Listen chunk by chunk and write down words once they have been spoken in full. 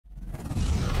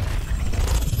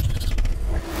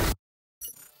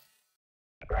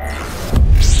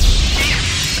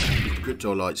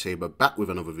Crypto Lightsaber, back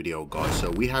with another video, guys. So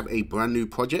we have a brand new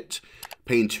project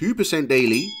paying 2%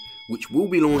 daily, which will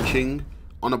be launching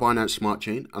on a Binance Smart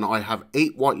Chain, and I have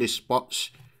 8 whitelist spots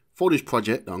for this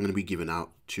project that I'm going to be giving out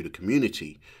to the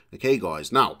community. Okay,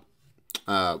 guys. Now,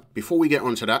 before we get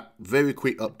onto that, very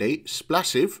quick update.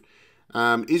 Splassive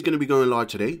is going to be going live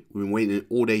today. We've been waiting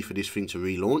all day for this thing to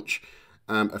relaunch.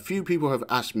 A few people have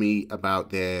asked me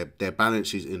about their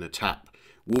balances in a tap.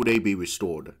 Will they be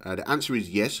restored? The answer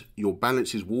is yes. Your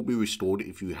balances will be restored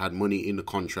if you had money in the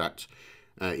contract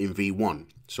in V1.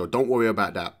 So don't worry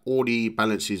about that. All the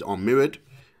balances are mirrored,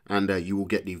 and you will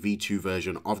get the V2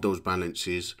 version of those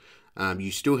balances.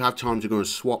 You still have time to go and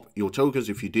swap your tokens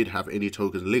if you did have any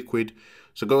tokens liquid.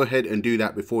 So go ahead and do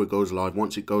that before it goes live.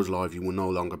 Once it goes live, you will no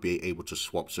longer be able to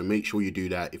swap. So make sure you do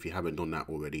that if you haven't done that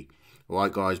already. All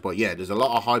right, guys. But yeah, there's a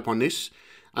lot of hype on this.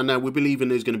 And we're believing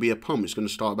there's going to be a pump. It's going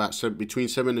to start about between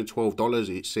 $7 and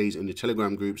 $12, it says in the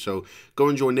Telegram group. So go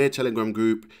and join their Telegram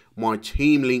group. My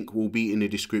team link will be in the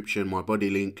description, my buddy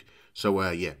link. So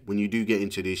yeah, when you do get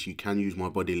into this, you can use my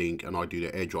buddy link, and I do the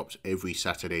airdrops every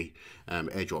Saturday,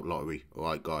 airdrop lottery. All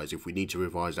right, guys, if we need to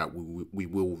revise that, we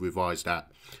will revise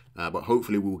that. But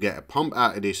hopefully we'll get a pump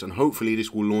out of this, and hopefully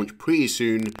this will launch pretty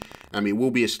soon. It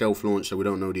will be a stealth launch, so we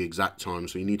don't know the exact time.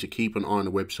 So you need to keep an eye on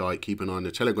the website, keep an eye on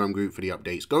the Telegram group for the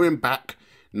updates. Going back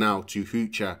now to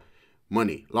Hucha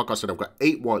money. Like I said, I've got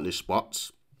 8 whitelist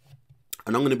spots,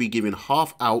 and I'm going to be giving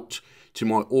half out to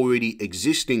my already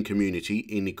existing community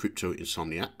in the Crypto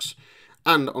Insomniacs,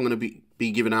 and I'm going to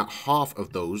be giving out half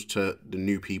of those to the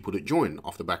new people that join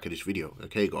off the back of this video.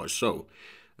 Okay, guys, so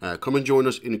come and join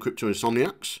us in the Crypto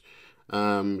Insomniacs.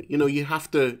 You know, you have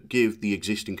to give the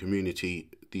existing community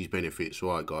these benefits,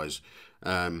 right, guys?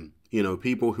 You know,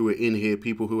 people who are in here,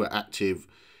 people who are active,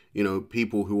 you know,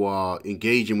 people who are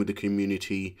engaging with the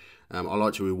community. I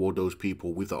like to reward those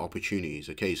people with the opportunities.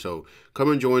 Okay, so come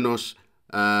and join us.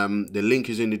 The link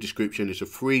is in the description. It's a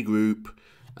free group.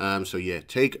 So yeah,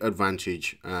 take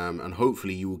advantage, and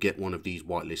hopefully you will get one of these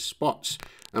whitelist spots.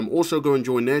 Also go and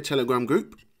join their Telegram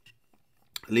group.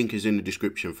 Link is in the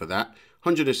description for that.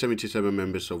 177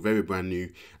 members, so very brand new,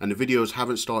 and the videos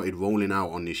haven't started rolling out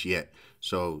on this yet.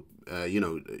 So you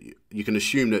know, you can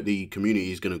assume that the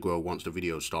community is going to grow once the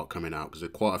videos start coming out, because there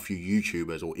are quite a few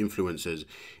YouTubers or influencers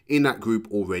in that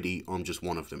group already. I'm just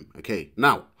one of them. Okay,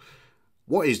 now,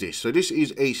 what is this? So this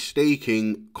is a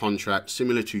staking contract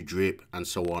similar to Drip and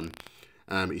so on.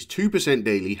 It's 2%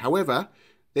 daily. However,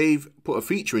 they've put a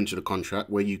feature into the contract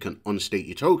where you can unstake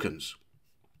your tokens.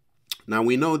 Now,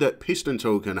 we know that Piston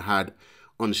Token had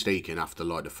unstaking after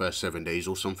like the first 7 days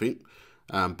or something.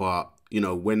 But, you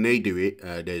know, when they do it,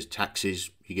 there's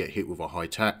taxes. You get hit with a high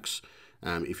tax.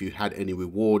 If you had any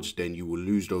rewards, then you will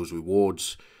lose those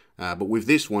rewards. But with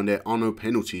this one, there are no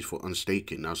penalties for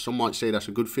unstaking. Now, some might say that's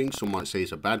a good thing. Some might say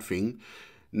it's a bad thing.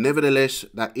 Nevertheless,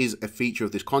 that is a feature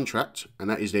of this contract, and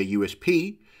that is their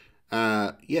USP.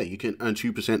 Yeah, you can earn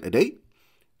 2% a day,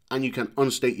 and you can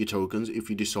unstake your tokens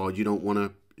if you decide you don't want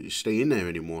to stay in there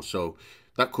anymore. So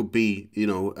that could be, you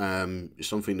know,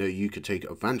 something that you could take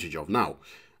advantage of. Now,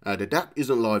 the DApp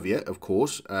isn't live yet, of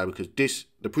course, because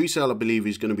the pre-sale, I believe,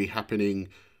 is going to be happening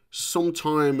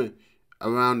sometime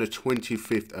around the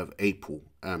 25th of April.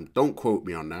 Don't quote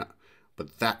me on that,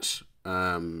 but that's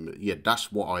yeah,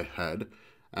 that's what I heard.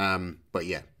 But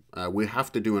yeah, we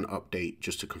have to do an update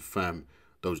just to confirm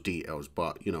those details.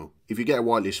 But you know, if you get a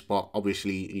whitelist spot,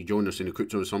 obviously you join us in the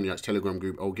Crypto Insomniacs Telegram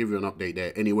group. I'll give you an update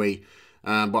there anyway.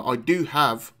 But I do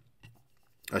have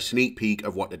a sneak peek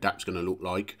of what the DApp's going to look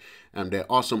like, and there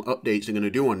are some updates they're going to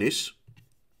do on this.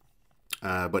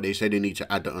 But they said they need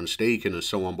to add the unstaking and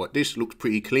so on. But this looks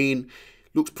pretty clean,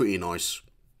 looks pretty nice.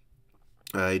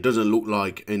 It doesn't look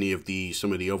like any of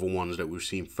some of the other ones that we've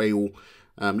seen fail.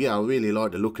 Yeah, I really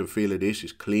like the look and feel of this.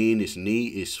 It's clean, it's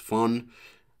neat, it's fun.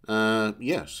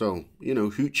 Yeah, so, you know,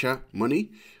 Hucha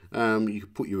money. You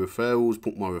can put your referrals,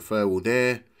 put my referral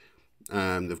there.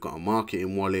 They've got a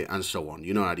marketing wallet and so on.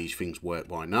 You know how these things work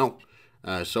by now.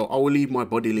 So I will leave my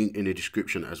buddy link in the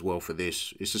description as well for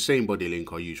this. It's the same buddy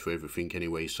link I use for everything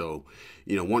anyway. So,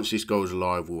 you know, once this goes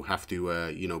live, we'll have to,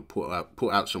 you know,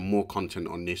 put out some more content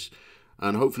on this.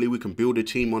 And hopefully we can build a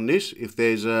team on this. If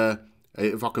there's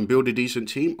if I can build a decent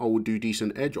team, I will do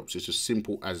decent airdrops. It's as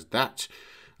simple as that.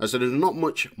 So there's not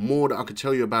much more that I can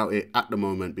tell you about it at the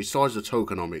moment besides the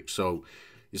tokenomics. So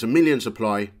it's a million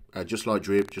supply, just like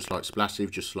Drip, just like Splassive,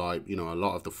 just like, you know, a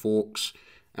lot of the forks.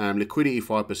 Liquidity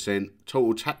 5%,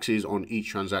 total taxes on each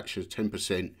transaction is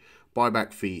 10%,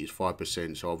 buyback fee is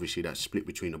 5%. So obviously that's split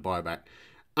between the buyback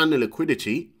and the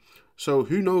liquidity. So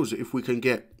who knows if we can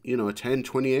get, you know, a 10,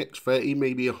 20x, 30,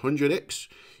 maybe 100x.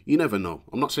 you never know.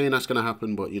 I'm not saying that's going to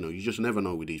happen, but, you know, you just never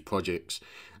know with these projects.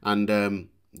 And,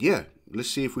 yeah, let's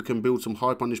see if we can build some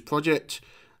hype on this project.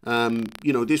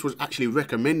 You know, this was actually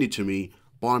recommended to me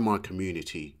by my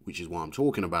community, which is why I'm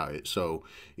talking about it. So,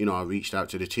 you know, I reached out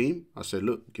to the team. I said,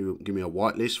 look, give me a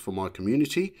whitelist for my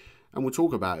community and we'll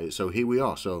talk about it. So here we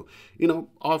are. So, you know,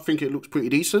 I think it looks pretty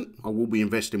decent. I will be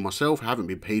investing myself. I haven't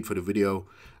been paid for the video,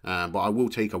 but I will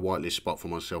take a whitelist spot for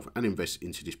myself and invest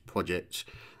into this project.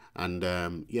 And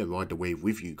yeah, ride the wave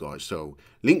with you guys. So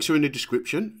links are in the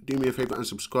description. Do me a favor and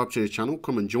subscribe to the channel.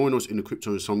 Come and join us in the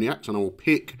Crypto Insomniacs, and I will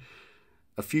pick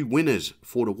a few winners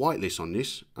for the whitelist on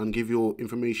this and give your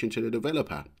information to the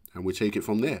developer, and we'll take it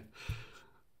from there.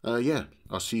 Yeah,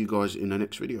 I'll see you guys in the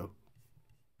next video.